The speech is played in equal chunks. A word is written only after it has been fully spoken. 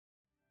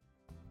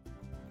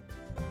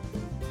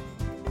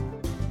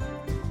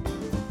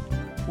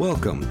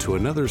Welcome to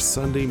another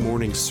Sunday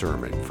morning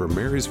sermon from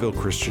Marysville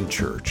Christian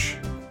Church.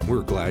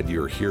 We're glad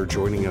you're here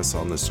joining us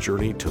on this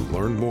journey to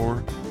learn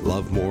more,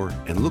 love more,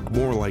 and look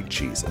more like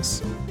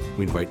Jesus.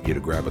 We invite you to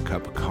grab a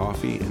cup of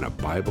coffee and a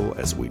Bible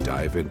as we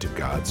dive into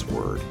God's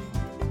Word.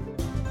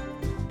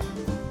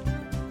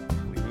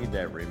 We need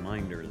that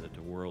reminder that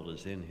the world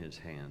is in His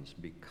hands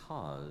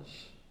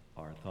because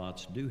our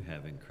thoughts do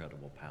have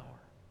incredible power.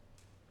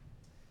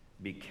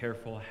 Be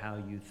careful how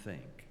you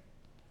think.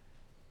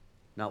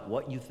 Not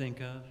what you think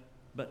of,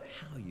 but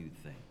how you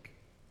think.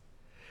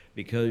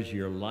 Because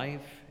your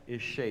life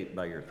is shaped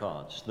by your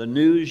thoughts. The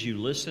news you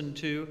listen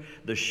to,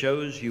 the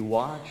shows you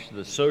watch,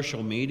 the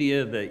social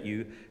media that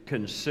you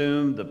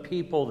consume, the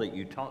people that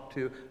you talk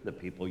to, the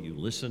people you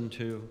listen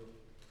to,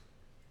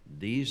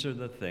 these are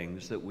the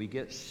things that we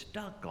get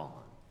stuck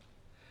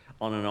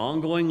on an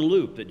ongoing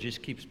loop that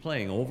just keeps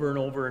playing over and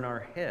over in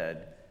our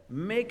head,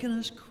 making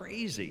us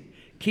crazy,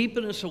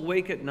 keeping us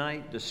awake at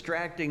night,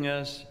 distracting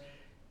us,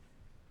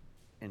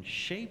 and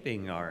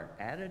shaping our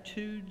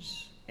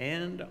attitudes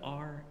and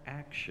our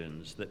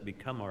actions that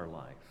become our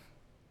life.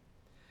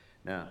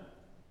 Now,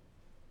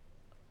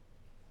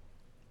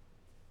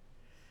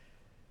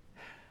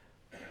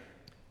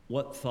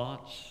 what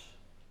thoughts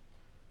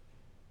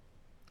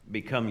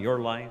become your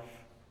life?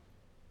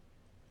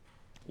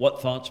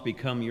 What thoughts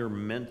become your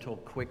mental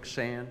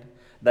quicksand?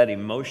 That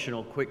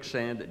emotional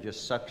quicksand that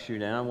just sucks you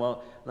down?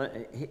 Well,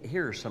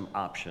 here are some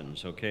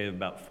options, okay?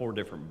 About 4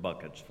 different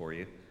buckets for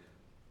you.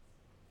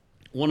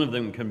 One of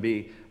them can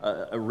be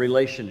a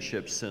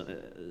relationship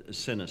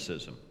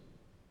cynicism.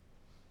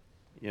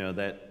 You know,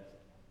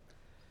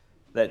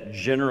 that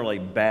generally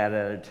bad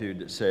attitude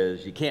that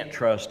says you can't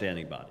trust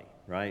anybody,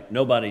 right?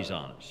 Nobody's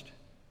honest.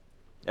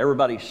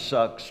 Everybody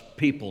sucks.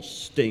 People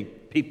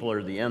stink. People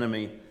are the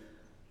enemy.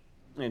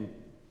 And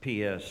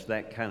P.S.,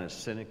 that kind of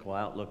cynical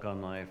outlook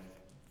on life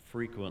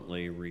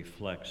frequently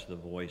reflects the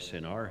voice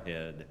in our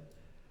head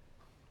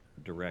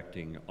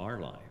directing our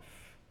life.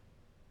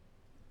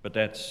 But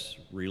that's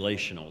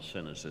relational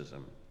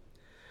cynicism.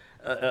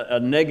 A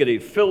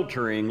negative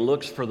filtering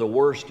looks for the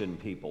worst in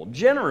people,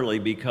 generally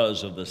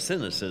because of the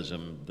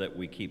cynicism that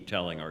we keep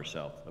telling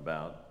ourselves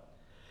about.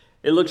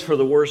 It looks for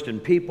the worst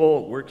in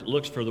people, it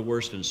looks for the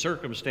worst in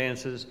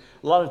circumstances.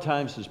 A lot of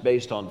times it's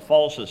based on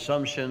false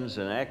assumptions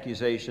and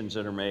accusations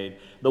that are made.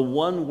 The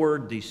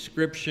one-word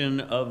description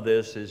of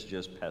this is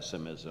just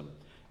pessimism.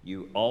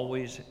 You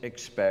always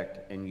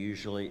expect and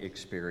usually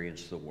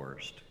experience the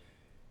worst.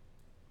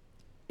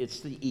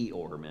 It's the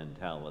Eeyore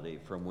mentality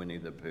from Winnie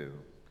the Pooh.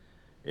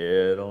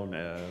 It'll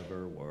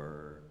never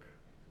work.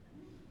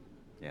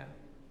 Yeah,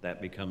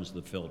 that becomes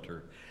the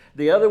filter.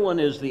 The other one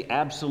is the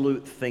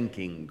absolute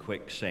thinking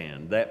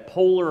quicksand, that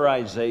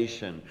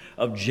polarization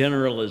of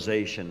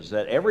generalizations,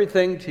 that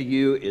everything to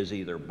you is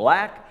either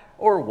black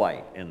or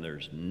white, and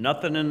there's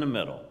nothing in the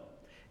middle.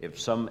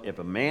 If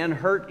a man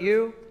hurt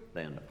you,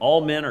 then all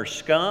men are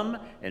scum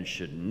and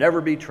should never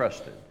be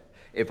trusted.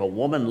 If a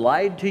woman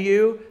lied to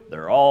you,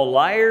 they're all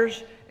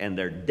liars and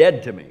they're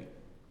dead to me.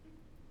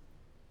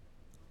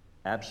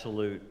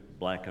 Absolute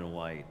black and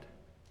white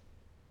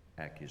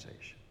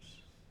accusations.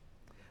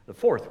 The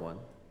fourth one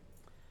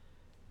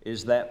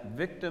is that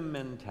victim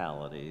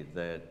mentality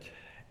that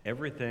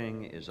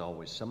everything is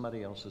always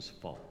somebody else's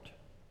fault.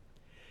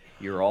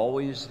 You're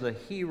always the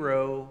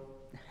hero.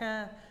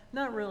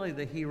 Not really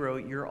the hero.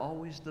 You're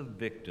always the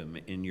victim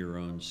in your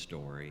own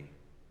story.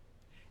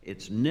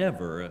 It's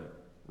never a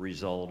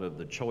result of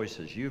the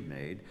choices you've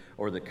made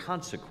or the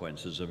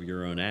consequences of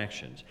your own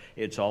actions.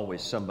 It's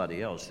always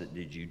somebody else that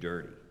did you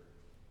dirty.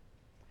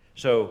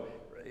 So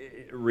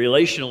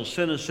relational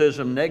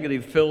cynicism,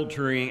 negative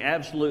filtering,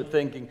 absolute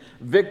thinking,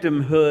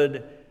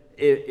 victimhood,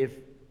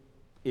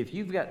 if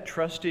you've got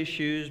trust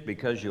issues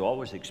because you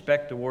always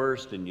expect the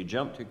worst and you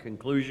jump to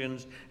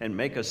conclusions and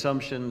make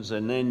assumptions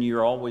and then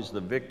you're always the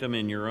victim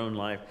in your own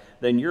life,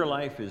 then your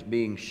life is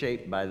being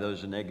shaped by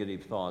those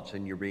negative thoughts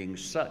and you're being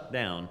sucked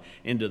down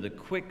into the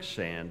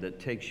quicksand that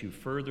takes you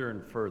further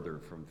and further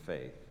from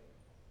faith.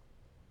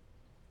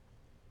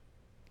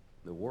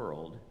 The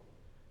world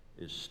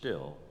is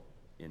still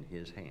in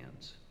His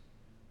hands.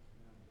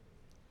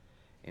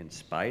 In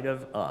spite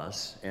of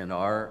us and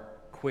our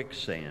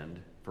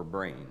quicksand for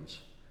brains,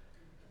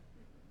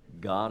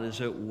 God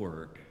is at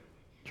work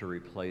to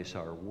replace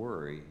our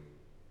worry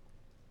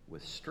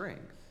with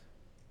strength.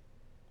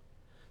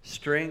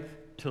 Strength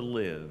to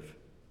live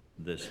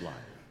this life.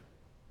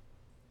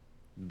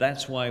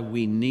 That's why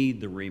we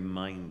need the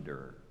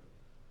reminder.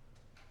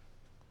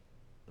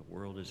 The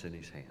world is in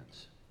His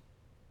hands.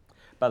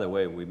 By the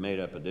way, we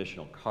made up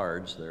additional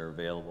cards that are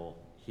available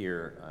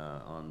here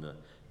on the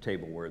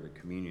table where the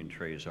communion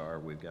trays are.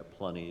 We've got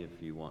plenty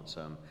if you want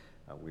some.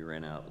 We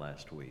ran out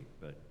last week,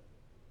 but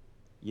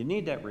you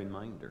need that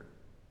reminder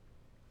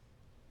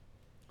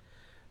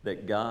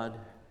that God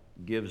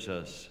gives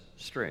us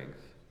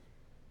strength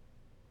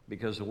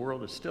because the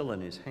world is still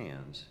in His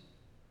hands,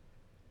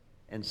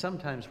 and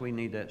sometimes we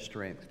need that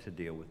strength to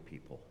deal with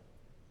people.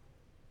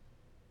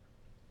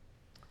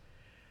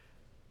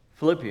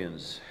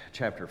 Philippians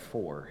chapter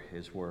 4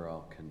 is where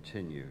I'll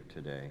continue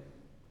today.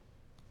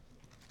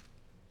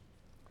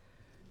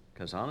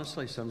 Because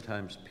honestly,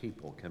 sometimes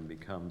people can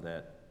become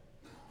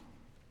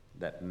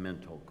that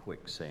mental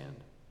quicksand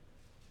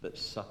that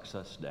sucks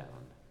us down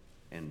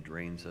and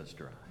drains us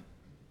dry.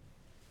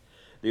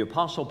 The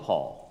Apostle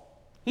Paul,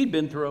 he'd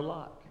been through a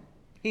lot.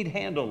 He'd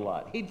handled a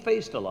lot. He'd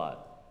faced a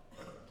lot.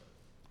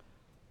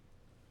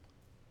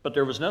 But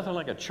there was nothing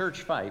like a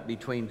church fight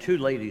between two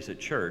ladies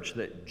at church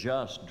that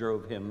just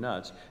drove him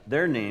nuts.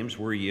 Their names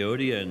were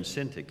Euodia and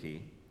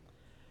Syntyche.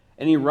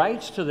 And he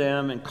writes to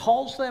them and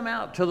calls them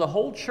out to the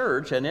whole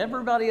church and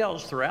everybody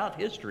else throughout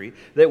history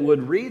that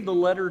would read the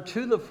letter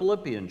to the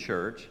Philippian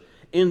church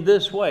in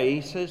this way.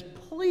 He says,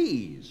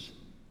 please,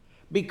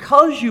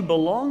 because you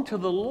belong to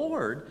the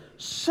Lord,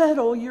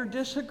 settle your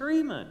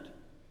disagreement.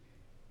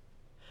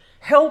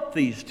 Help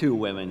these two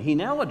women. He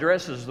now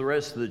addresses the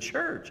rest of the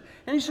church.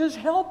 And he says,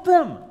 help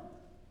them.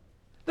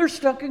 They're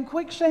stuck in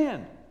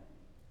quicksand.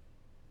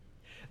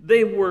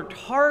 They worked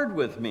hard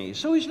with me.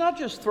 So he's not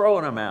just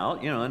throwing them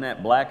out, in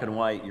that black and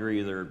white, you're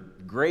either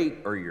great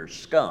or you're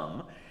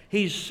scum.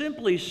 He's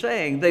simply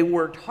saying they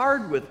worked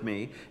hard with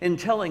me in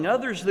telling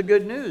others the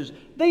good news.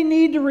 They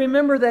need to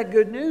remember that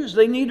good news.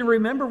 They need to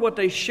remember what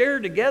they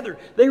shared together.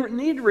 They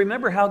need to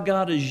remember how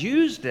God has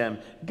used them.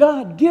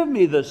 God, give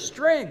me the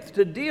strength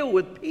to deal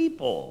with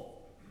people.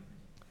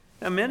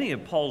 Now, many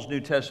of Paul's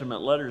New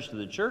Testament letters to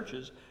the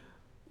churches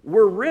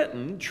were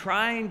written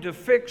trying to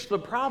fix the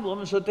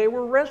problems that they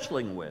were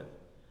wrestling with.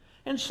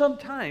 And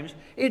sometimes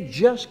it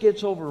just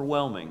gets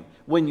overwhelming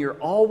when you're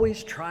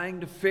always trying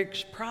to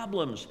fix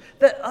problems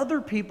that other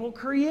people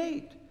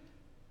create.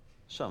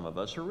 Some of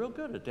us are real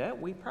good at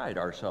that. We pride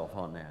ourselves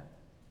on that.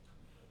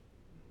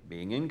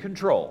 Being in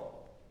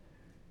control.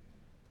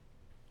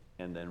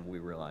 And then we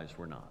realize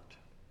we're not.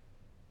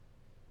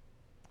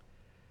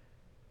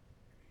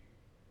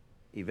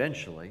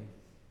 Eventually,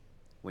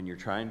 when you're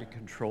trying to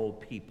control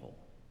people,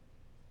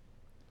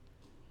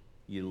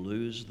 you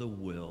lose the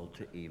will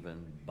to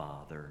even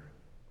bother.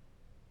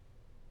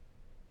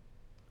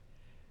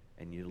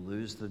 And you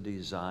lose the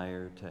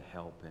desire to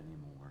help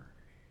anymore.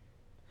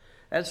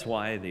 That's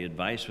why the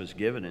advice was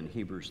given in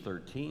Hebrews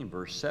 13,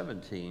 verse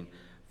 17,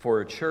 for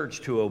a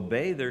church to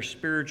obey their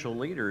spiritual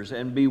leaders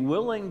and be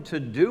willing to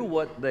do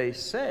what they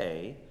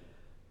say,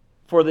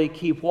 for they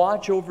keep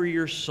watch over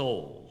your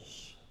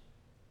souls.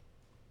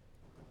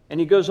 And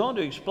he goes on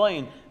to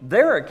explain,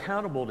 they're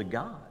accountable to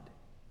God.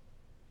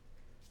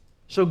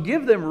 So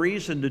give them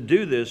reason to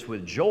do this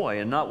with joy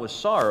and not with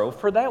sorrow,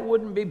 for that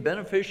wouldn't be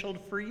beneficial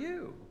for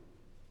you.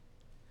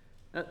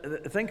 Now,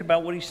 think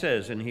about what he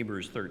says in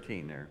Hebrews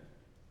 13 there.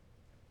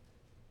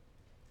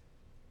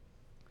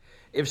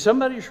 If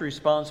somebody's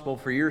responsible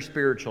for your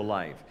spiritual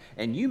life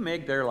and you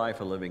make their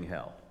life a living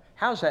hell,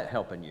 how's that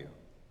helping you?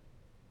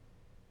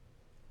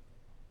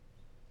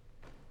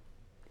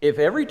 If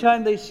every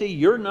time they see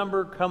your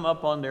number come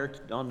up on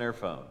their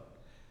phone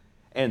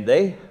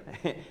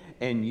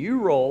and you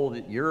roll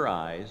your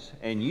eyes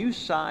and you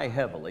sigh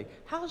heavily,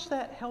 how's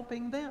that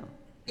helping them?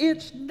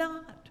 It's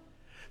not.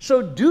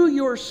 So do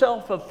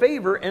yourself a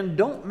favor and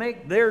don't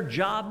make their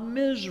job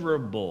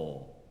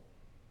miserable.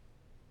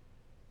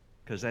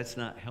 Because that's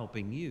not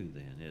helping you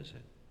then, is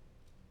it?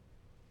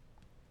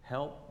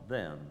 Help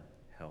them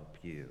help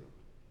you,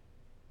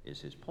 is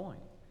his point.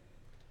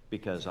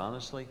 Because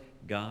honestly,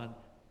 God,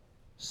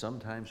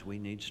 sometimes we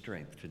need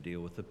strength to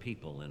deal with the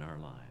people in our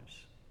lives.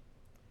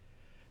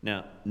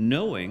 Now,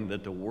 knowing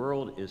that the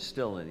world is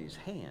still in his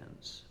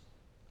hands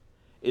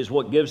is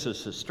what gives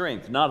us the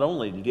strength, not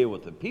only to deal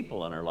with the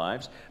people in our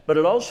lives, but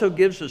it also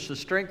gives us the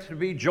strength to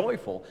be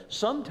joyful,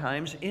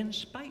 sometimes in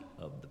spite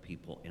of the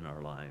people in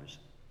our lives.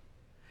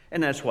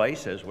 And that's why he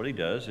says what he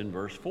does in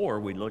verse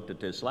 4. We looked at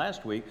this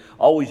last week.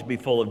 Always be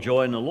full of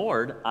joy in the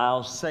Lord.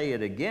 I'll say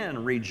it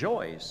again,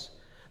 rejoice.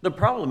 The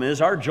problem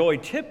is our joy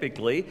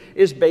typically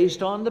is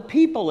based on the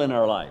people in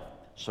our life.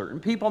 Certain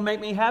people make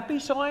me happy,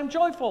 so I'm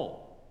joyful.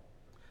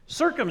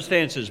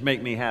 Circumstances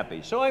make me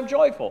happy, so I'm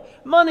joyful.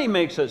 Money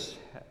makes us...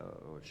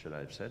 should I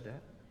have said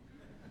that?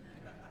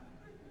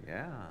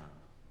 Yeah.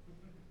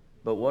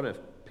 But what if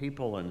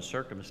people and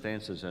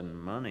circumstances and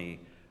money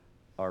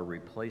are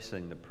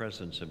replacing the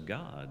presence of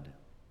God?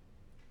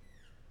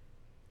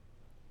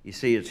 You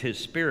see, it's his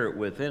Spirit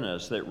within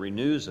us that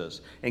renews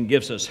us and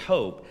gives us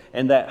hope.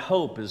 And that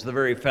hope is the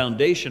very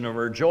foundation of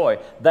our joy.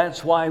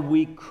 That's why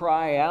we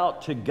cry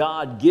out to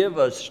God, give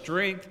us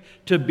strength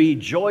to be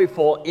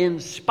joyful in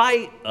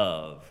spite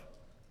of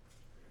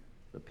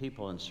the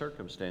people and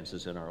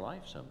circumstances in our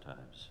life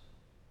sometimes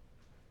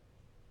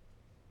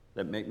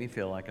that make me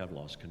feel like I've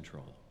lost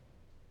control,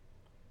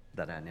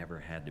 that I never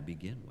had to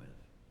begin with.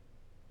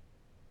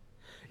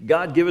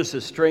 God, give us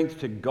the strength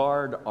to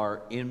guard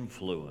our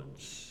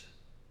influence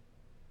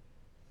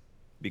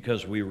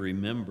because we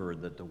remember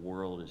that the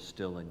world is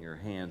still in your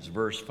hands.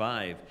 Verse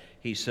 5,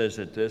 he says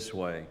it this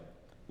way,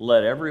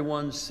 let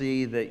everyone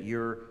see that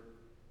you're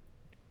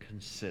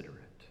considerate.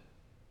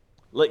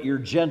 Let your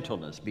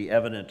gentleness be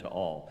evident to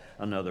all,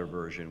 another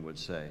version would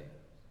say.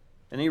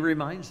 And he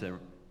reminds them,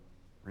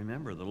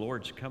 Remember, the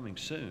Lord's coming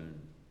soon.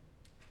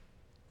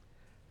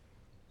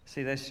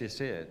 See, that's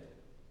just it.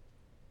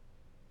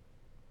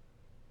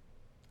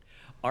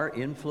 Our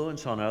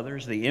influence on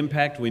others, the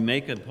impact we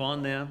make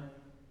upon them,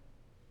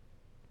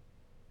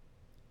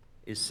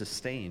 is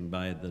sustained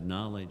by the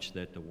knowledge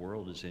that the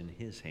world is in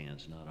His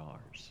hands, not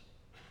ours.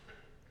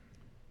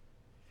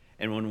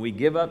 And when we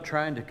give up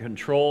trying to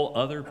control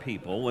other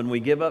people, when we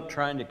give up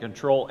trying to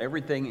control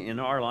everything in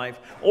our life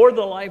or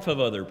the life of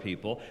other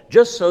people,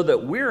 just so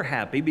that we're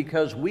happy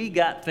because we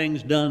got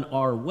things done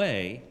our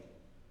way,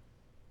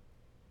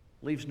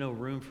 leaves no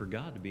room for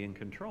God to be in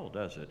control,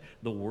 does it?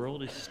 The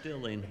world is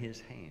still in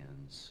His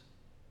hands.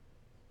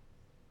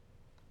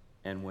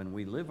 And when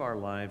we live our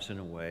lives in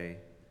a way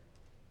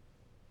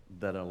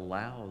that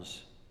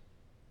allows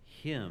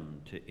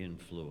Him to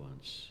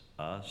influence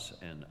us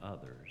and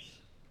others,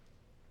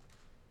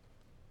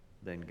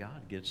 then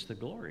God gets the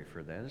glory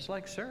for that. It's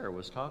like Sarah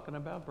was talking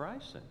about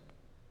Bryson.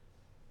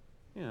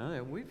 You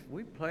know,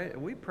 we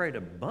prayed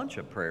a bunch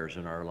of prayers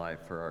in our life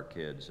for our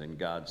kids, and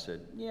God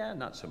said, yeah,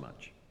 not so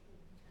much.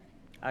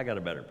 I got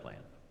a better plan.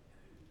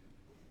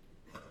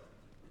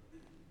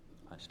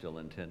 I still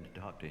intend to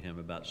talk to him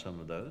about some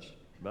of those,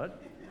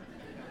 but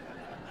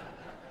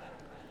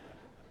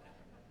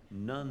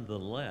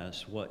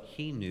nonetheless, what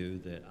he knew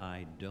that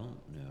I don't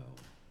know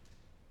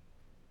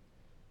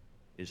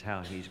is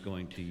how he's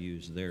going to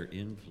use their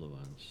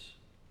influence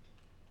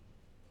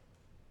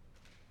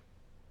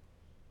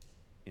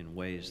in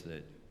ways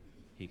that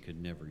he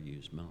could never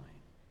use mine.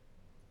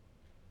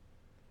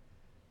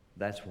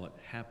 That's what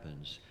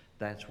happens.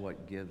 That's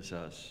what gives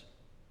us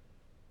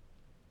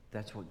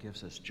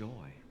joy.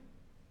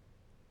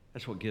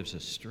 That's what gives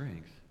us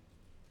strength,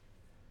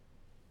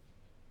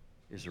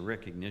 is a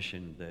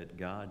recognition that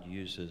God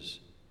uses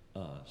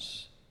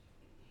us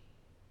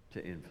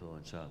to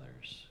influence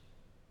others.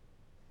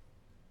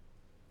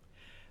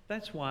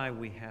 That's why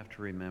we have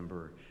to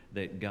remember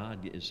that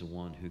God is the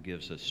one who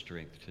gives us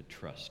strength to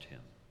trust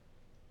Him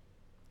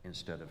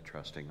instead of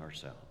trusting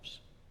ourselves.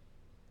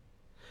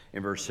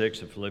 In verse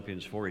 6 of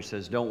Philippians 4, he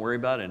says, don't worry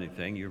about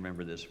anything. You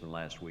remember this from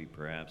last week,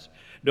 perhaps.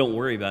 Don't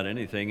worry about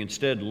anything.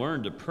 Instead,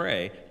 learn to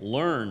pray,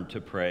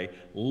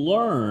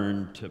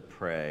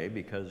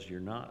 because you're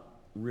not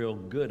real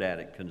good at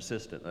it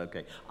consistently.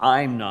 Okay,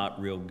 I'm not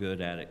real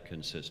good at it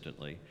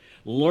consistently.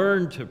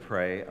 Learn to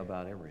pray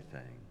about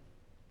everything.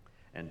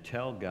 And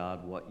tell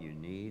God what you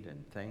need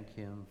and thank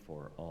Him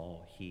for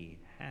all He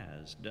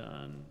has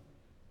done.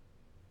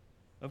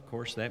 Of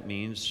course, that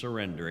means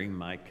surrendering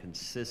my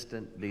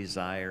consistent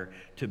desire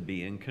to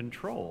be in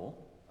control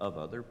of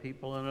other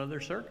people and other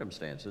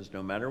circumstances,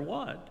 no matter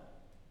what.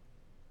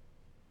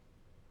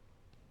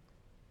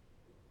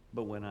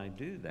 But when I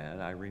do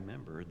that, I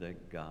remember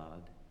that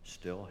God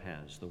still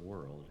has the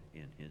world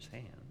in His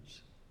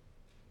hands.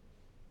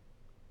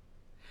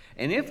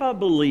 And if I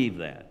believe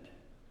that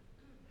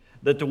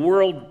the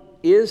world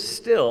is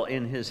still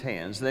in His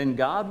hands, then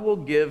God will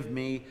give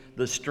me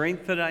the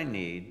strength that I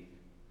need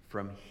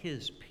from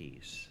His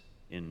peace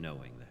in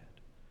knowing that.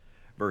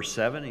 Verse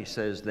 7, he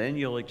says, then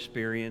you'll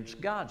experience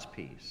God's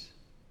peace.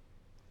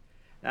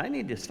 Now, I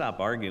need to stop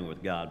arguing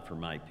with God for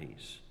my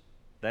peace.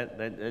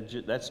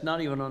 That's not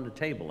even on the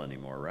table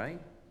anymore,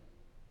 right?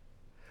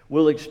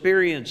 We'll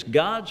experience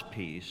God's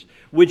peace,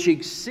 which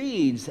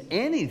exceeds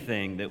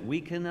anything that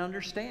we can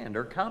understand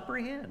or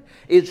comprehend.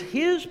 It's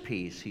His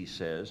peace, he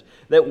says,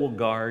 that will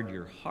guard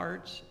your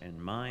hearts and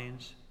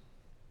minds.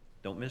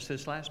 Don't miss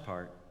this last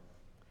part.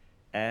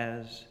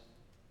 As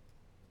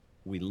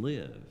we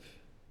live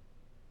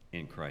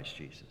in Christ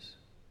Jesus.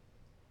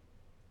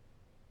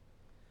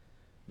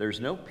 There's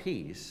no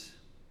peace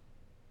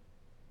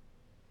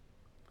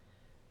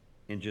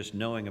in just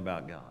knowing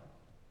about God.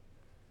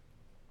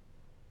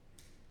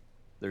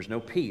 There's no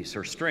peace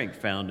or strength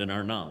found in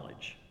our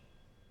knowledge.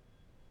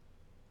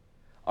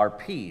 Our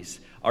peace,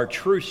 our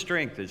true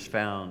strength is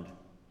found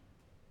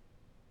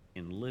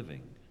in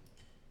living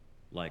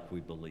like we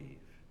believe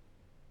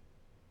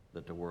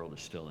that the world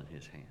is still in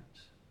His hands.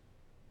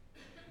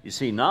 You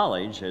see,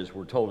 knowledge, as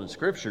we're told in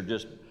Scripture,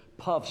 just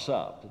puffs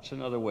up. It's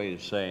another way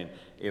of saying,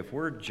 if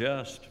we're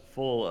just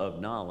full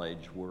of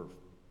knowledge, we're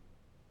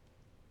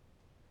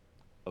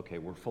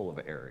full of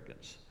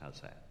arrogance. How's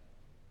that?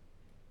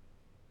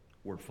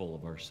 We're full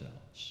of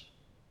ourselves.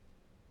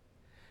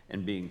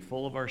 And being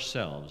full of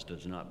ourselves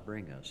does not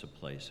bring us a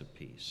place of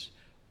peace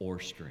or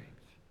strength.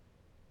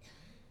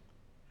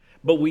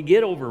 But we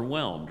get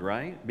overwhelmed,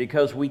 right?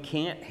 Because we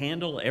can't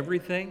handle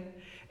everything.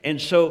 And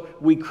so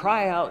we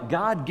cry out,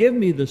 God, give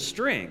me the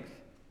strength.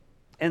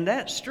 And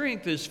that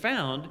strength is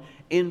found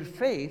in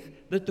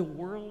faith that the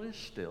world is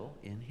still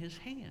in His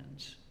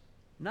hands.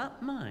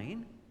 Not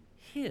mine,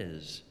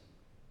 His.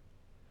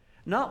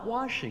 Not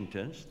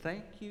Washington's,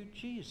 thank you,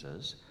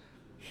 Jesus,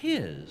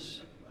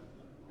 His.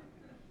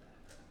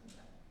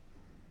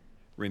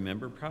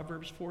 Remember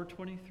Proverbs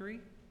 4:23?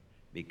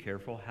 Be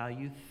careful how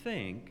you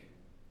think,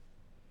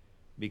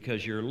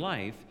 because your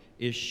life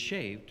is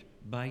shaped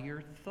by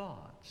your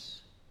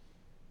thoughts.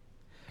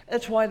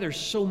 That's why there's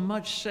so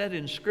much said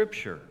in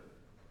Scripture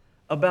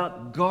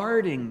about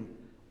guarding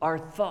our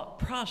thought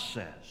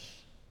process.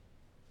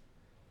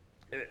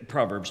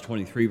 Proverbs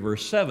 23,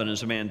 verse 7,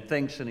 as a man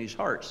thinks in his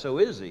heart, so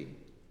is he.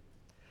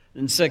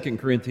 In 2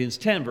 Corinthians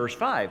 10, verse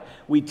 5,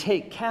 we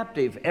take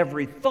captive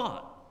every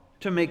thought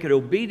to make it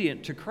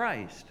obedient to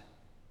Christ.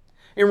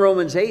 In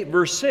Romans 8,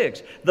 verse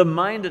 6, the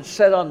mind that's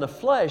set on the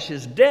flesh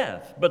is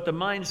death, but the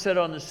mind set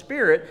on the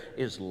Spirit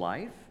is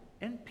life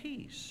and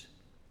peace.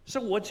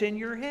 So what's in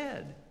your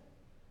head?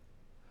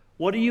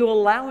 What are you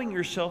allowing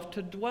yourself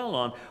to dwell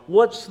on?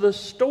 What's the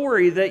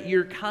story that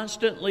you're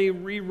constantly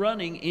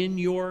rerunning in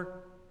your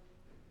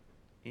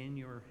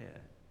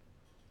head?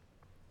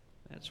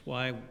 That's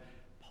why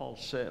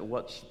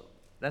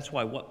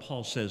what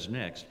Paul says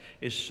next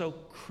is so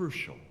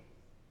crucial.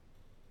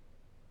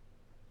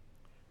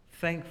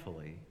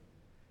 Thankfully,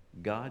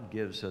 God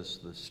gives us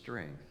the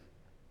strength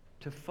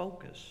to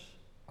focus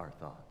our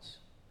thoughts.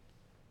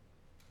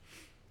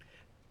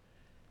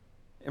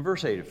 In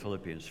verse 8 of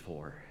Philippians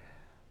 4,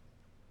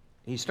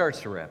 he starts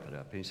to wrap it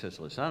up. He says,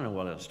 listen, I don't know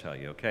what else to tell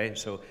you, okay?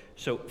 So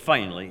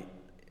finally,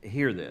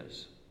 hear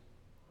this.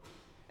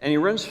 And he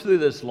runs through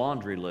this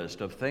laundry list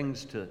of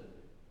things to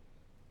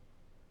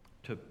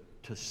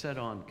set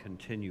on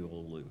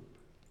continual loop.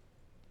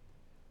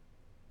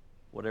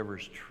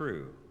 Whatever's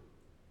true.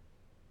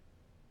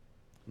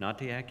 Not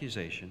the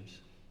accusations,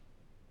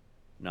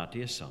 not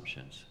the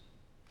assumptions,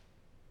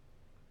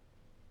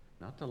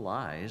 not the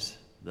lies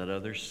that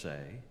others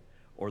say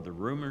or the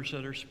rumors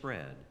that are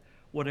spread.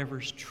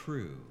 Whatever's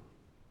true,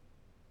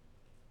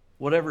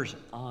 whatever's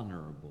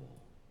honorable,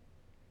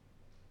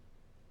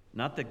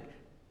 not the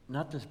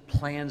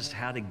plans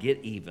how to get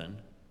even,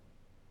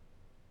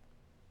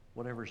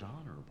 whatever's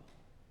honorable,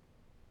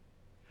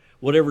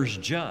 whatever's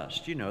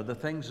just, the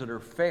things that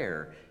are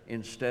fair,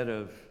 instead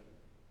of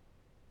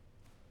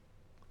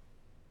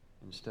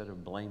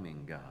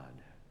blaming God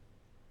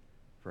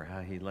for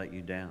how he let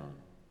you down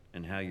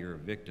and how you're a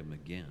victim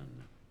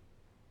again.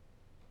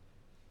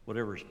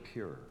 Whatever's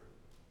pure,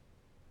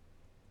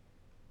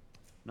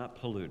 not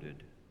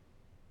polluted,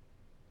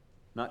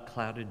 not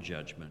clouded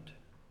judgment,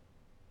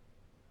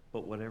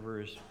 but whatever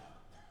is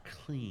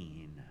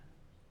clean,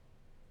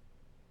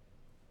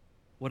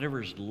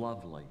 whatever is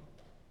lovely.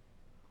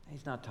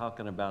 He's not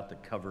talking about the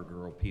cover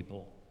girl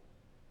people,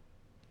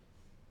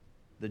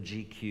 the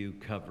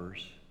GQ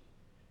covers.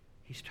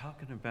 He's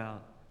talking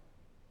about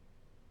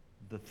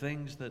the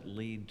things that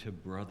lead to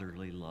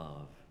brotherly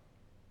love,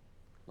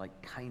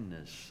 like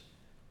kindness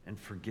and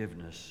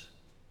forgiveness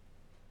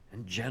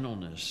and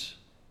gentleness,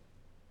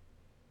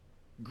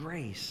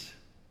 grace.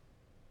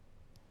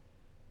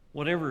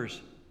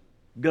 Whatever's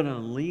going to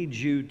lead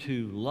you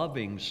to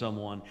loving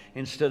someone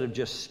instead of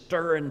just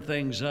stirring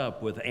things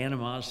up with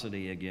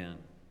animosity again.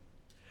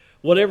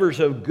 Whatever's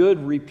of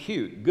good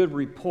repute, good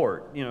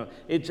report.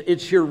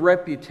 It's your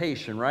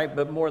reputation, right?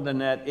 But more than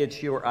that,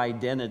 it's your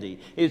identity.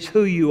 It's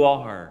who you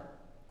are.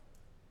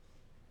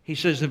 He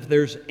says if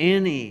there's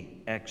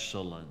any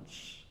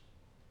excellence,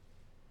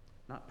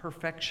 not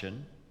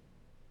perfection,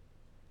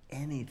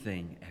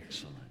 anything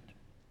excellent.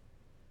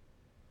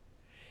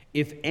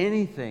 If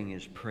anything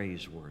is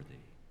praiseworthy,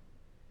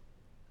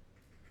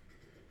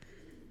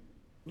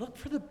 look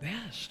for the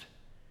best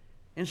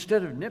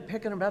instead of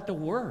nitpicking about the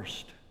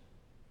worst.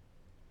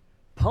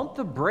 Pump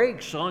the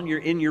brakes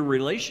in your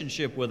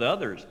relationship with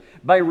others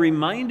by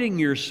reminding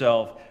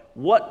yourself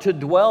what to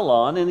dwell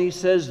on. And he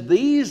says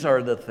these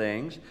are the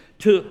things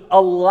to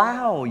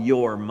allow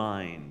your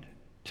mind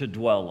to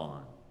dwell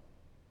on.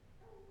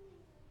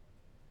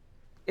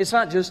 It's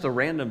not just the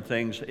random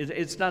things.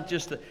 It's not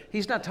just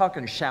he's not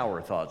talking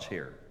shower thoughts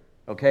here,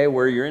 okay?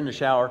 Where you're in the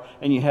shower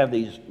and you have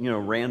these,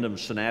 random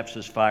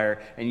synapses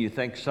fire and you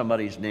think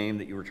somebody's name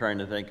that you were trying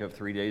to think of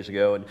 3 days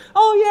ago and,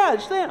 oh yeah,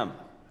 it's them.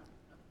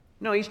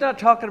 No, he's not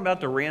talking about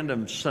the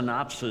random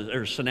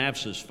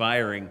synapses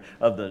firing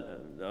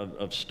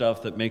of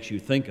stuff that makes you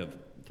think of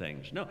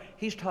things. No,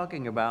 he's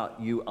talking about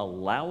you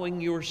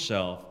allowing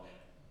yourself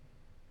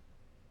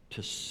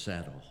to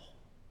settle,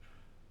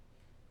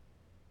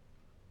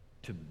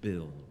 to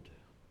build,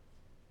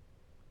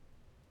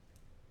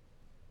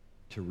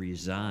 to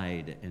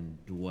reside and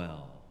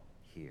dwell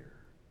here.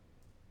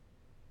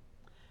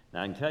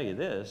 Now I can tell you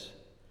this.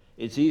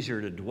 It's easier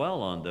to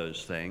dwell on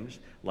those things,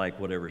 like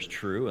whatever's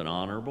true and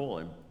honorable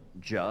and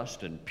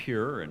just and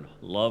pure and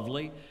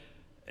lovely,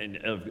 and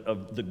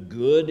of the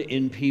good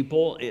in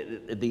people,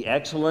 the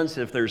excellence.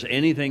 If there's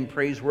anything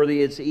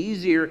praiseworthy, it's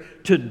easier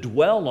to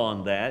dwell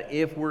on that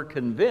if we're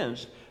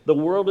convinced the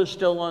world is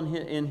still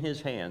in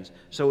His hands,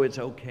 so it's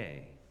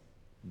okay.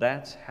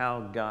 That's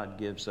how God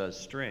gives us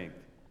strength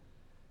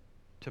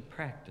to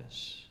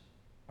practice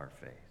our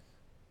faith.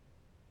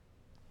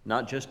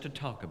 Not just to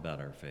talk about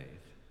our faith,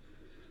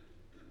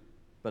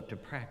 but to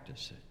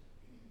practice it.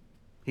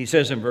 He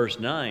says in verse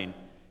 9,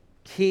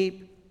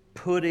 keep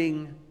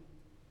putting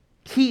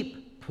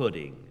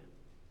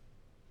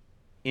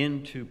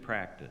into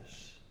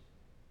practice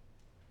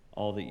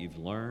all that you've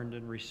learned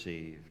and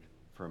received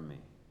from me.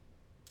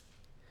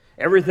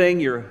 Everything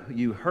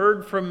you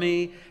heard from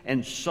me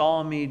and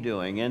saw me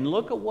doing. And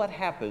look at what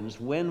happens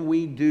when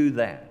we do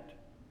that.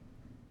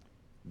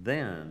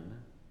 Then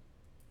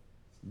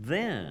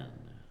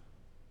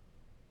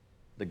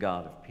the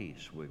God of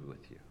peace will be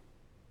with you.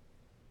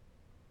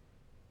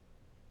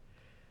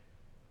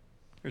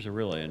 There's a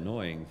really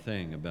annoying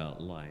thing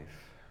about life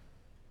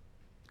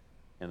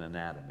and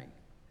anatomy.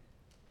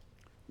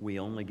 We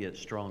only get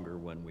stronger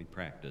when we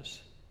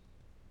practice,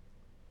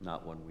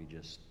 not when we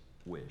just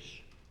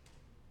wish.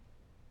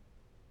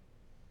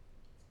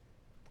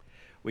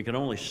 We can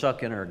only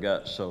suck in our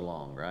guts so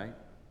long, right?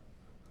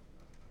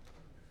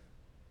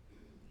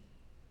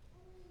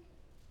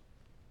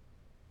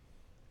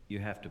 You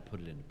have to put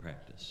it into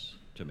practice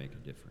to make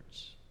a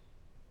difference.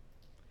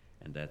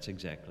 And that's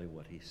exactly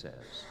what he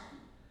says.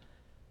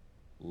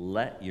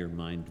 Let your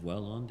mind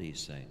dwell on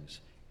these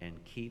things and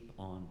keep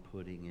on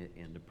putting it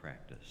into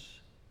practice.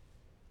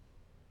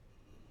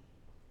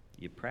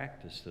 You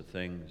practice the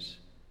things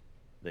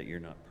that you're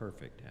not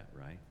perfect at,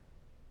 right?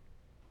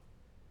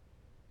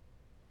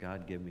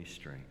 God, give me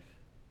strength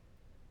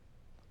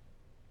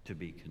to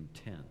be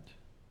content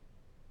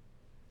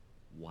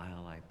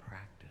while I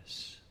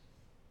practice.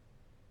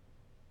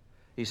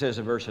 He says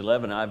in verse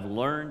 11, I've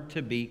learned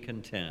to be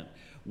content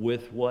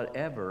with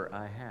whatever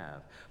I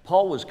have.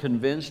 Paul was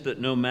convinced that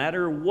no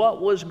matter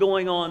what was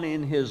going on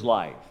in his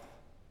life,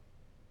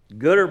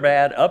 good or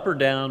bad, up or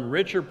down,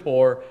 rich or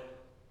poor,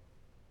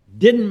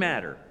 didn't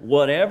matter.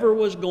 Whatever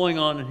was going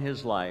on in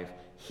his life,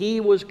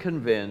 he was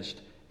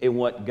convinced in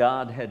what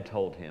God had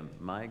told him,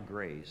 my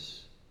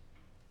grace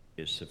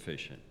is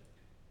sufficient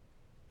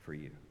for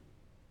you.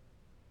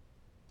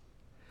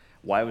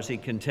 Why was he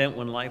content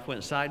when life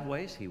went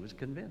sideways? He was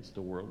convinced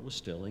the world was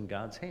still in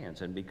God's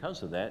hands. And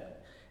because of that,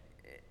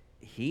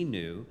 he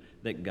knew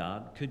that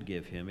God could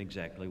give him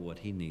exactly what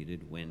he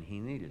needed when he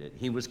needed it.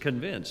 He was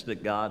convinced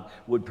that God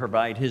would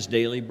provide his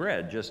daily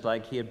bread, just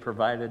like he had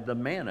provided the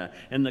manna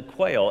and the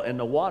quail and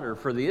the water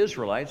for the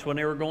Israelites when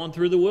they were going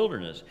through the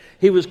wilderness.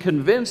 He was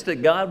convinced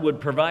that God would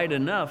provide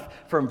enough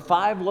from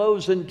 5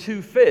 loaves and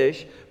 2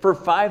 fish for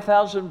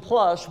 5,000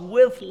 plus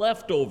with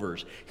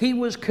leftovers. He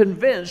was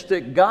convinced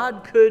that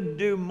God could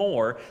do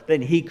more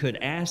than he could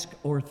ask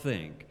or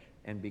think.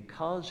 And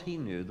because he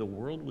knew the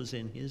world was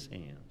in his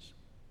hands,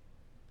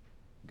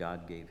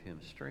 God gave him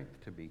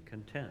strength to be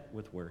content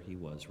with where he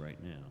was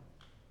right now.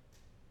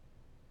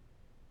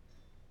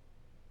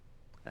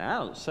 And I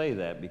don't say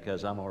that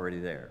because I'm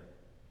already there.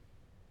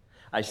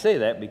 I say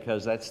that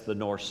because that's the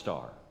North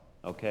Star,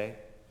 okay?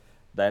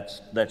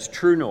 That's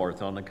true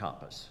north on the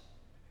compass.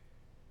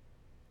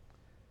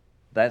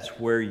 That's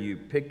where you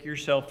pick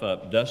yourself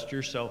up, dust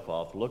yourself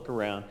off, look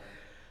around.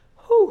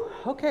 Whew,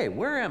 okay,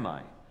 where am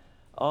I?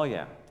 Oh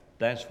yeah,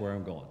 that's where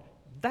I'm going.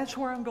 That's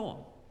where I'm going.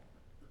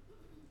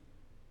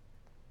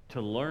 To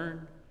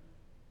learn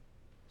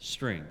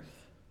strength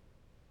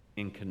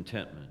in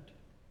contentment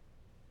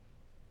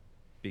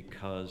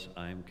because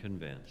I'm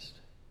convinced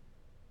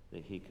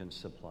that he can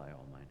supply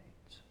all my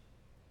needs.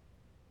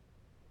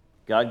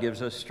 God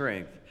gives us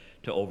strength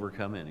to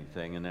overcome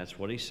anything, and that's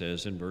what he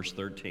says in verse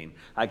 13.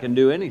 I can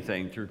do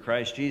anything through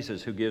Christ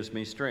Jesus who gives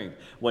me strength.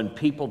 When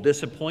people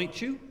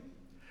disappoint you,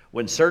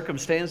 when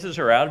circumstances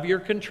are out of your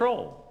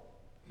control,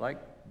 like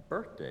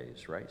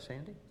birthdays, right,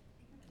 Sandy?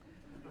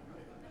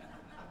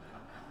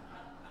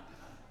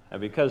 And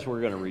because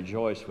we're going to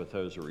rejoice with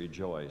those that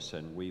rejoice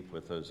and weep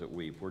with those that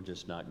weep, we're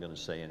just not going to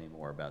say any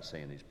more about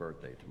Sandy's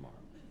birthday tomorrow.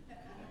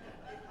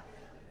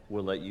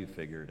 We'll let you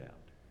figure it out.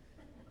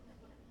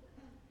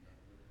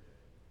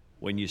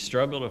 When you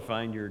struggle to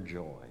find your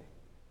joy,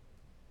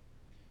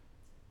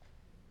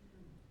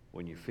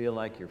 when you feel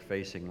like you're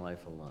facing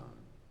life alone,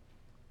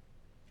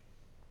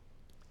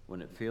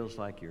 when it feels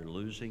like you're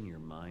losing your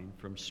mind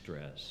from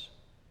stress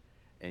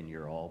and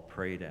you're all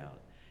prayed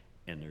out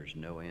and there's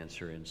no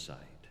answer in sight,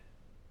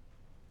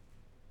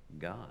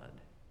 God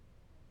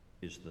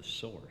is the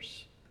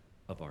source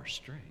of our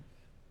strength.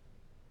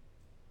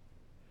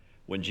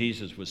 When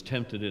Jesus was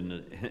tempted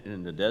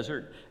in the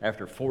desert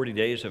after 40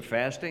 days of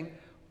fasting,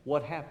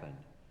 what happened?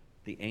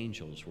 The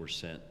angels were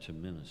sent to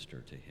minister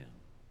to him.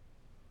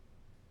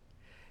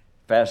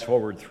 Fast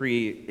forward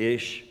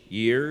 3-ish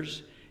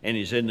years, and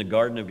he's in the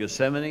Garden of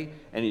Gethsemane,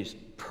 and he's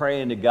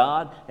praying to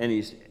God, and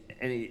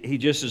he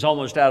just is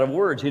almost out of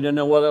words. He doesn't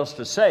know what else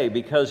to say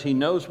because he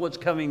knows what's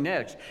coming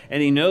next. And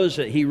he knows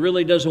that he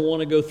really doesn't want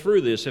to go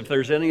through this if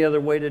there's any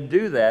other way to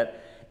do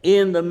that.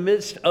 In the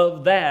midst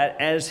of that,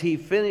 as he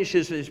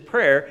finishes his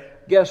prayer,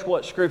 guess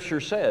what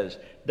Scripture says?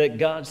 That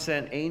God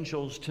sent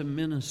angels to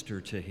minister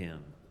to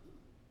him.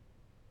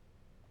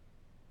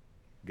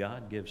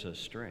 God gives us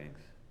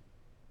strength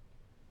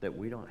that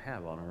we don't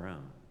have on our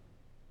own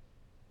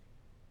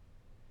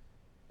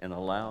and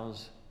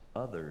allows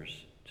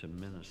others to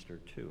minister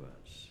to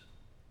us.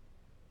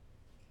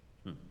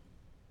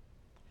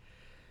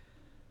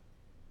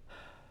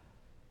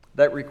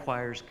 That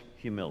requires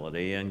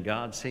humility, and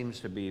God seems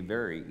to be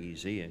very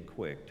easy and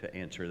quick to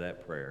answer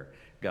that prayer.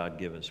 God,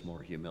 give us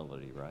more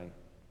humility, right?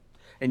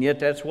 And yet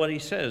that's what he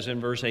says in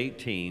verse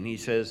 18. He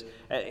says,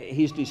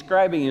 he's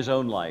describing his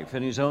own life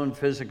and his own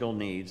physical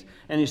needs.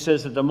 And he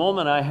says, at the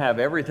moment I have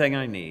everything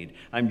I need,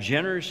 I'm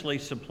generously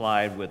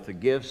supplied with the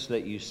gifts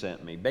that you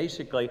sent me.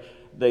 Basically,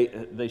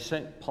 they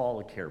sent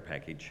Paul a care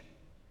package.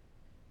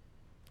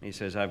 He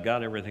says, I've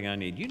got everything I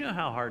need. You know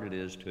how hard it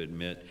is to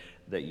admit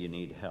that you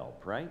need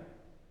help, right?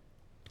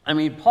 I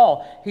mean,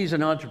 Paul, he's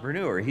an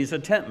entrepreneur. He's a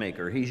tent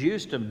maker. He's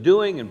used to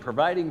doing and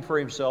providing for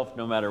himself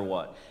no matter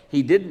what.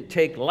 He didn't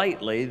take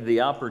lightly the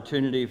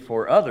opportunity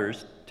for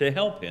others to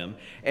help him.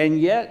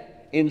 And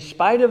yet, in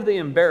spite of the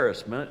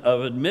embarrassment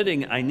of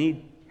admitting I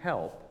need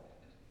help,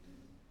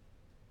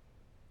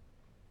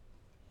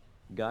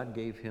 God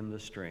gave him the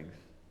strength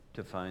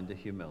to find the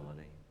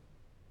humility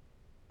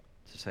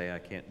to say, I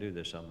can't do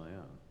this on my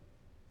own.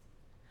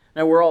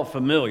 Now, we're all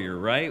familiar,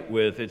 right,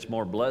 with it's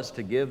more blessed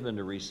to give than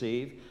to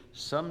receive.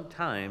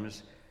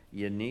 Sometimes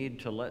you need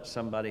to let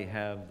somebody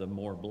have the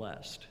more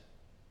blessed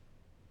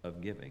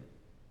of giving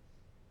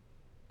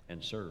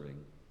and serving,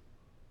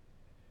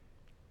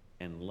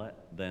 and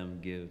let them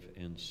give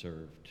and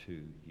serve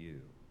to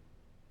you.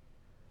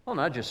 Well,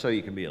 not just so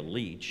you can be a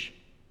leech,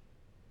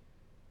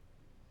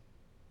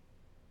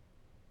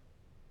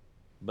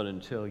 but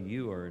until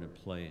you are in a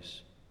place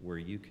where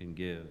you can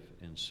give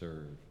and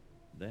serve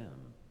them.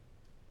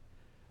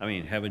 I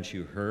mean, haven't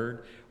you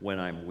heard, when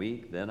I'm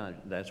weak,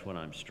 that's when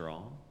I'm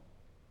strong?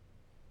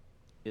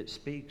 It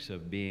speaks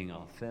of being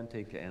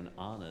authentic and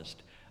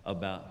honest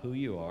about who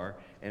you are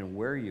and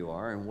where you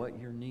are and what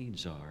your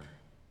needs are.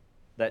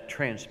 That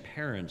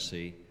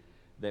transparency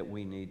that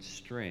we need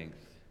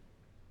strength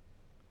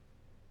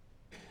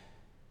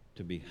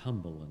to be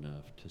humble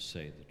enough to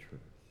say the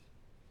truth.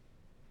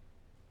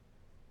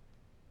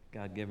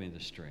 God, give me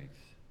the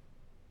strength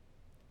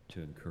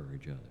to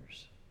encourage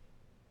others.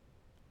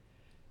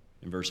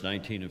 In verse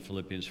 19 of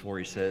Philippians 4,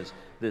 he says,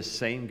 this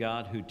same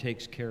God who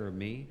takes care of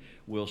me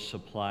will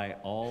supply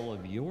all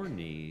of your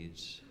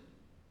needs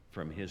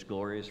from his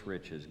glorious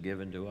riches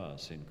given to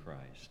us in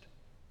Christ.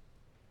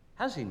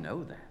 How does he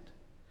know that?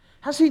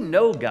 How does he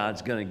know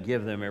God's going to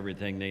give them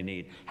everything they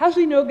need? How does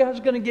he know God's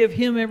going to give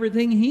him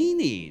everything he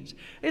needs?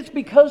 It's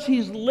because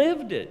he's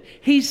lived it.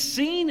 He's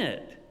seen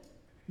it.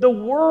 The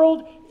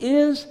world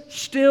is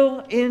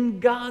still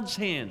in God's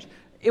hands.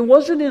 It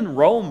wasn't in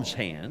Rome's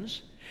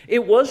hands.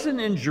 It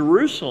wasn't in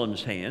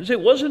Jerusalem's hands. It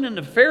wasn't in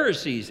the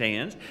Pharisees'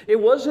 hands. It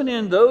wasn't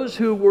in those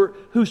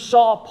who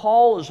saw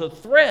Paul as a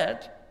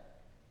threat.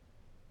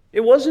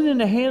 It wasn't in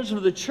the hands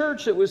of the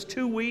church that was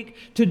too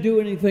weak to do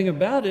anything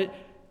about it.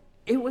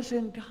 It was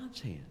in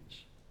God's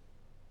hands.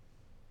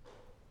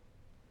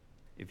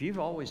 If you've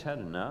always had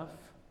enough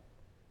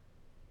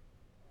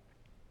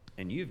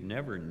and you've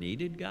never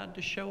needed God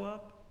to show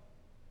up,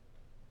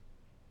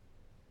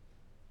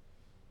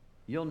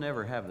 you'll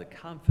never have the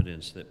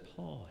confidence that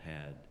Paul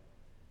had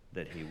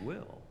that he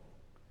will.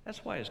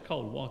 That's why it's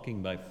called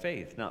walking by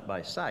faith, not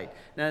by sight.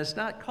 Now, it's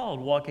not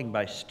called walking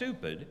by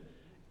stupid,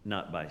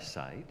 not by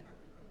sight.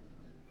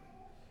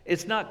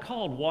 It's not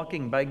called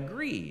walking by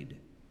greed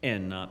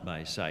and not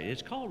by sight.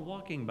 It's called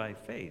walking by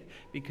faith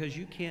because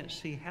you can't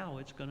see how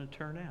it's going to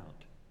turn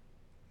out.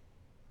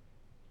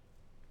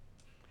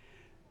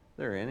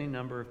 There are any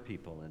number of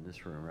people in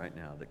this room right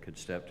now that could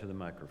step to the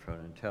microphone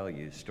and tell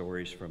you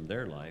stories from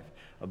their life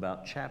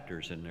about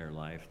chapters in their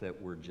life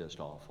that were just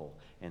awful,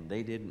 and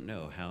they didn't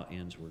know how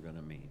ends were going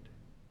to meet.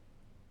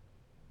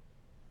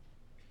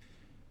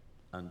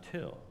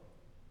 Until,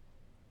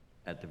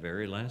 at the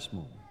very last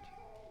moment,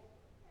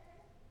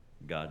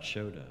 God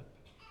showed up,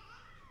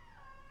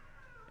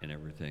 and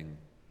everything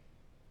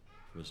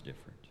was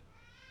different.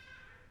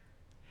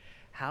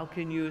 How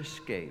can you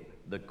escape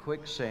the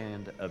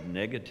quicksand of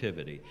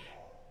negativity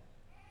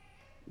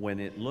when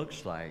it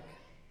looks like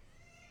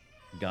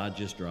God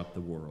just dropped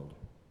the world?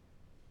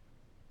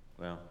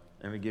 Well,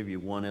 let me give you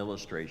one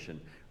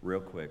illustration real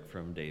quick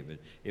from David.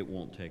 It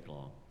won't take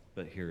long,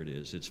 but here it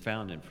is. It's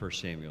found in 1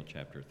 Samuel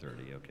chapter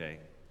 30, okay?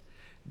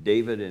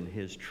 David and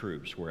his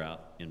troops were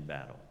out in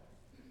battle.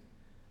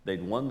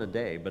 They'd won the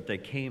day, but they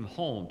came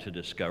home to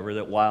discover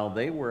that while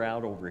they were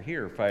out over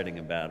here fighting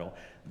a battle,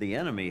 the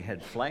enemy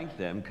had flanked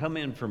them, come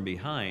in from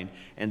behind,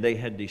 and they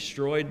had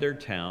destroyed their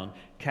town,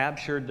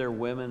 captured their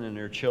women and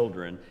their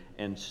children,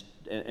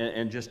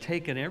 and just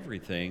taken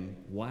everything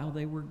while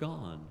they were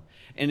gone.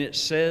 And it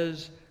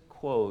says,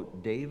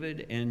 quote,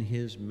 David and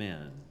his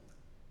men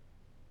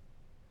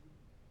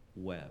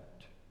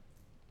wept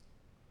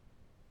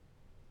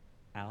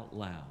out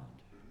loud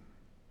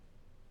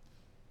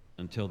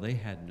until they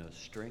had no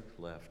strength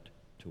left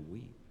to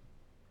weep.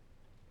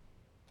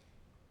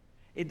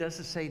 It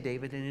doesn't say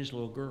David and his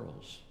little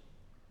girls.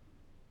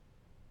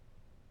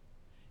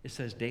 It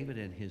says David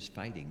and his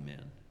fighting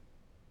men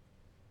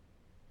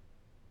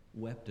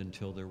wept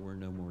until there were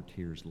no more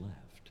tears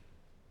left.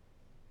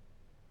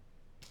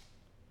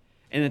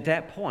 And at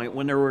that point,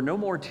 when there were no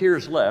more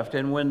tears left,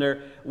 and when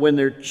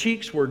their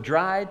cheeks were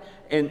dried,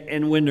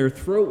 and when their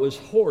throat was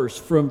hoarse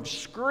from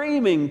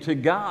screaming to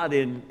God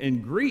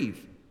in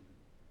grief,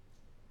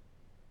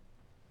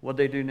 what'd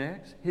they do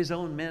next? His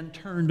own men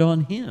turned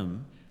on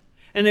him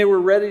And they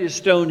were ready to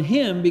stone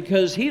him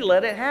because he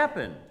let it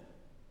happen.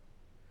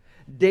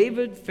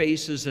 David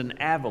faces an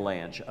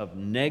avalanche of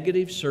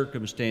negative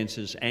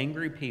circumstances,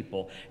 angry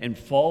people, and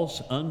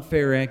false,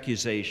 unfair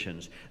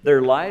accusations.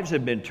 Their lives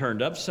had been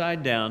turned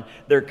upside down.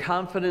 Their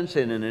confidence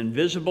in an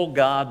invisible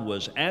God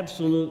was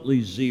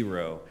absolutely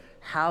zero.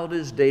 How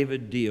does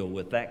David deal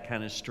with that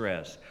kind of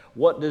stress?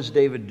 What does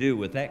David do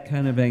with that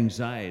kind of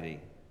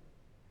anxiety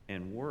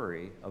and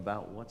worry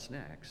about what's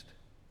next?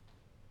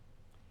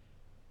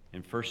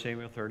 In 1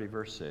 Samuel 30,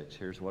 verse 6,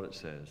 here's what it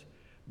says.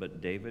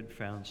 But David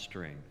found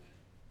strength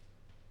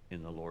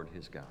in the Lord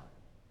his God.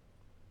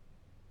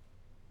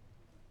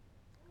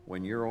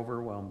 When you're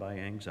overwhelmed by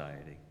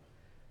anxiety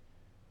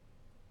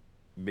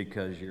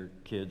because your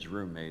kid's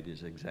roommate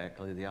is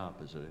exactly the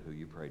opposite of who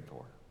you prayed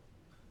for.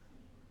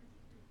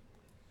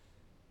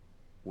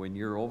 When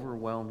you're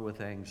overwhelmed with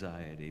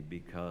anxiety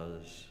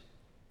because,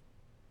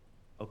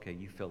 okay,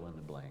 you fill in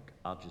the blank.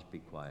 I'll just be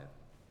quiet.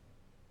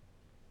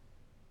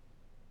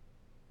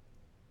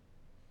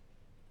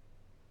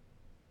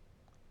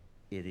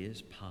 It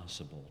is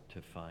possible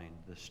to find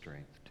the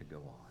strength to go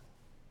on,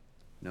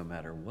 no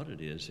matter what it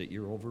is that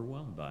you're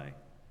overwhelmed by.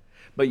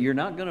 But you're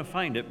not going to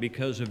find it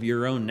because of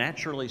your own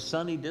naturally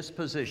sunny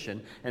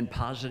disposition and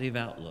positive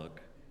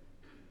outlook.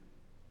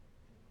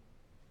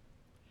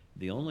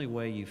 The only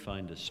way you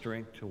find the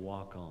strength to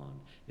walk on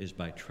is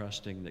by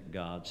trusting that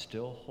God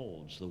still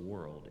holds the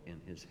world in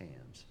his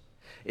hands.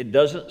 It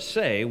doesn't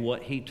say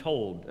what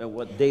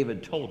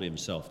David told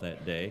himself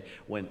that day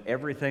when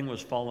everything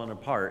was falling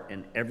apart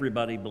and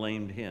everybody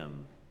blamed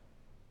him.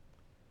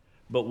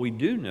 But we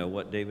do know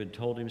what David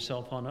told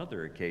himself on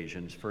other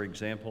occasions. For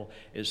example,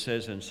 it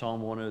says in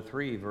Psalm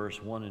 103,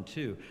 verse 1 and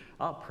 2,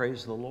 I'll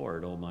praise the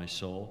Lord, O my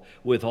soul.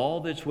 With all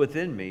that's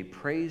within me,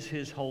 praise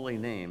his holy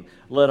name.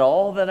 Let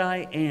all that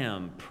I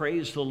am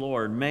praise the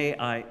Lord. May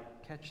I,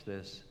 catch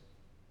this,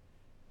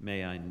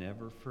 may I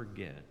never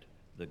forget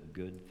the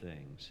good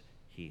things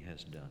he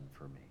has done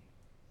for me.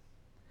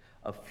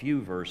 A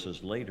few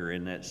verses later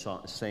in that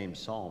same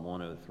Psalm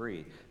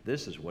 103,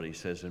 this is what he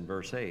says in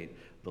verse 8,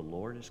 the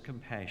Lord is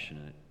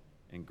compassionate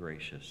and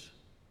gracious.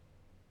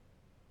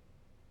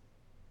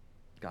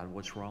 God,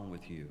 what's wrong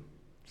with you?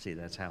 See,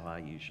 that's how I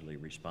usually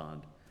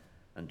respond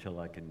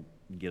until I can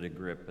get a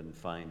grip and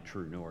find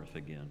true north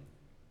again.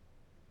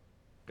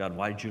 God,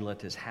 why did you let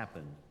this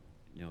happen?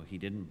 You know, he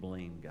didn't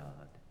blame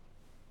God.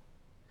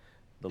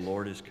 The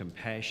Lord is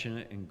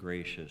compassionate and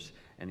gracious,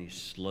 and he's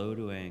slow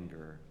to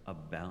anger,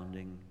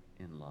 abounding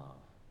in love.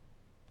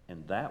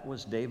 And that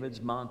was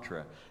David's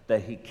mantra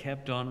that he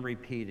kept on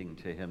repeating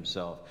to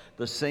himself.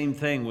 The same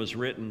thing was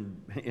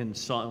written in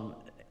Psalm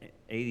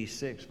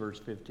 86, verse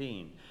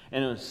 15.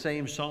 And the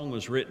same song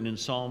was written in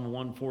Psalm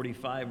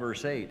 145,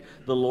 verse 8.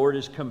 The Lord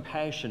is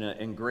compassionate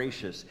and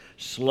gracious,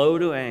 slow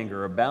to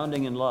anger,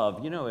 abounding in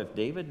love. You know, if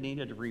David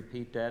needed to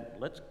repeat that,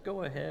 let's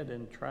go ahead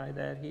and try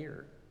that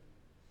here.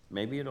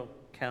 Maybe it'll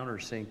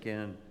countersink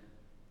in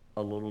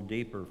a little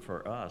deeper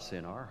for us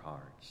in our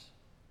hearts.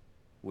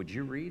 Would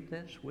you read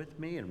this with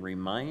me and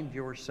remind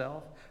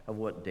yourself of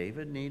what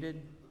David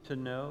needed to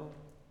know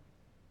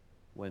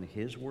when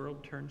his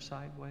world turned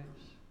sideways?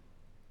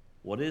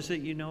 What is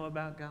it you know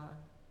about God?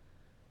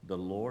 The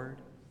Lord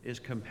is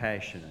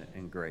compassionate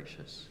and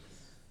gracious,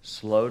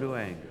 slow to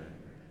anger,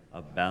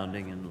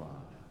 abounding in love.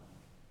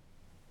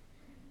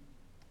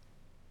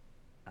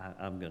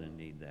 I'm going to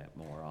need that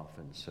more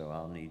often, so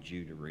I'll need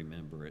you to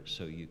remember it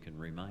so you can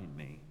remind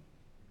me.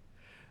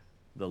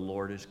 The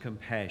Lord is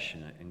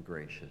compassionate and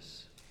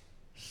gracious,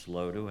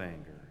 slow to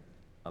anger,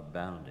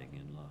 abounding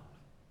in love.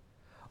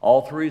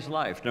 All through his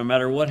life, no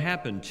matter what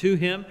happened to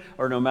him,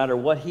 or no matter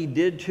what he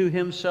did to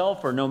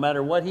himself, or no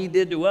matter what he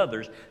did to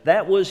others,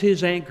 that was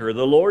his anchor.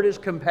 The Lord is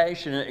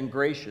compassionate and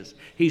gracious.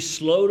 He's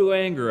slow to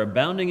anger,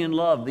 abounding in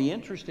love. The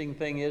interesting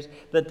thing is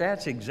that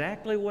that's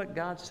exactly what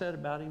God said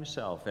about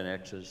himself in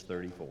Exodus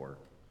 34.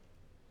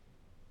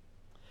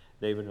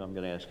 David, I'm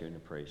going to ask you and the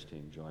praise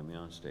team join me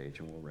on stage,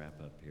 and we'll wrap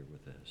up here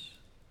with this.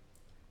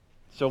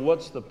 So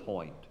what's the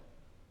point?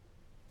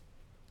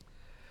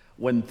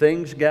 When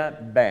things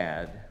got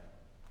bad,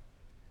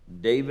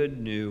 David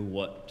knew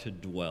what to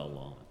dwell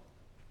on.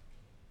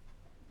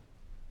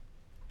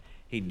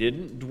 He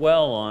didn't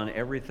dwell on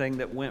everything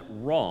that went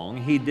wrong.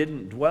 He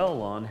didn't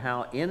dwell on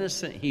how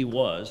innocent he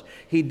was.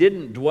 He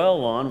didn't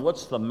dwell on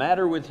what's the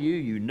matter with you,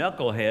 you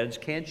knuckleheads.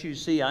 Can't you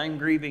see I'm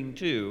grieving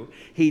too?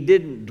 He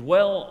didn't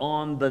dwell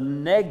on the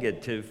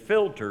negative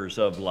filters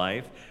of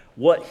life.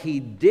 What he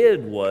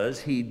did was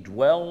he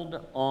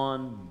dwelled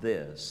on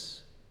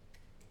this.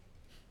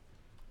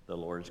 The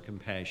Lord is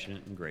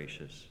compassionate and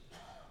gracious,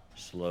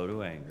 slow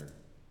to anger,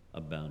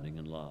 abounding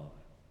in love.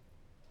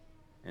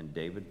 And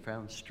David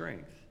found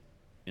strength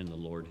in the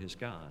Lord his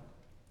God.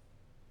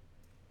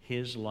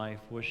 His life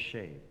was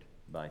shaped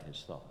by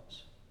his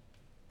thoughts.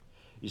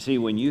 You see,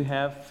 when you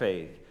have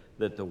faith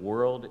that the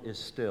world is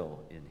still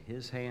in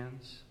his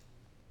hands,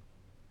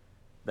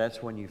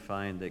 that's when you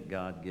find that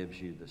God gives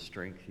you the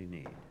strength you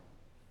need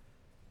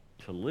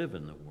to live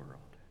in the world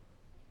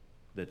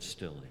that's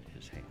still in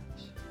his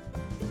hands.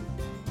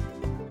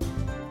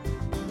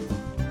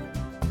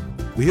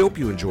 We hope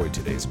you enjoyed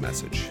today's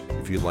message.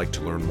 If you'd like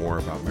to learn more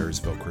about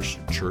Marysville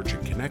Christian Church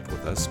and connect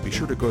with us, be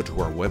sure to go to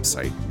our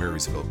website,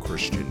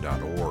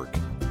 marysvillechristian.org.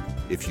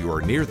 If you are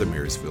near the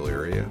Marysville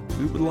area,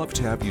 we would love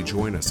to have you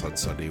join us on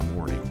Sunday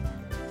morning.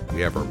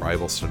 We have our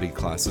Bible study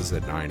classes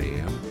at 9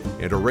 a.m.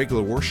 and our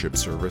regular worship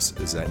service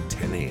is at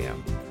 10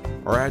 a.m.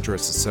 Our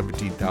address is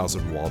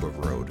 17,000 Waldo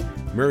Road,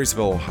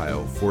 Marysville,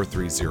 Ohio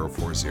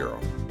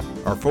 43040.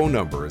 Our phone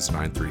number is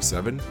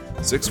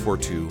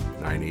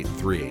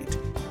 937-642-9838.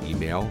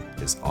 Email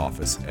is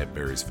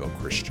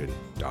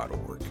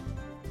office@marysvillechristian.org.